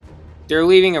They're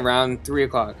leaving around 3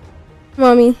 o'clock.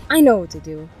 Mommy, I know what to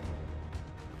do.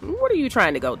 What are you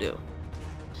trying to go do?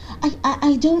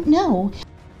 I don't know.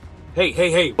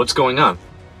 Hey, what's going on?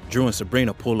 Drew and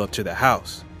Sabrina pull up to the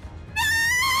house.